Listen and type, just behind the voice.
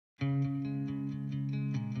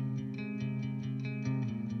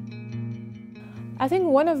I think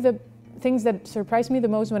one of the things that surprised me the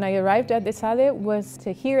most when I arrived at Esade was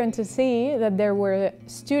to hear and to see that there were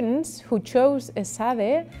students who chose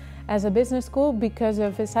Esade as a business school because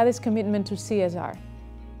of Esade's commitment to CSR.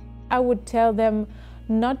 I would tell them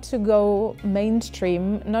not to go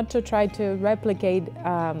mainstream, not to try to replicate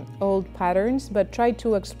old patterns, but try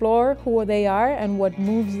to explore who they are and what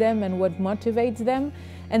moves them and what motivates them,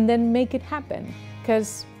 and then make it happen.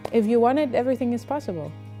 Because if you want it, everything is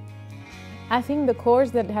possible. I think the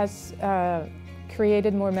course that has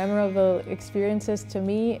created more memorable experiences to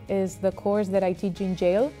me is the course that I teach in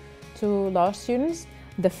jail to law students.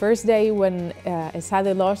 The first day when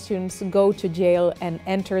Esade law students go to jail and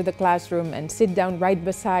enter the classroom and sit down right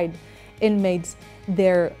beside inmates,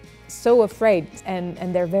 they're so afraid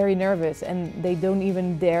and they're very nervous, and they don't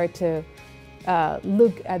even dare to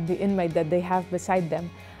look at the inmate that they have beside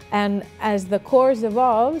them. And as the course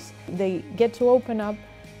evolves, they get to open up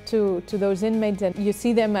to those inmates, and you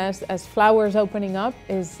see them as flowers opening up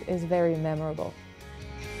is very memorable.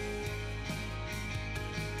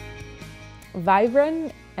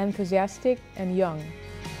 Vibrant, enthusiastic, and young.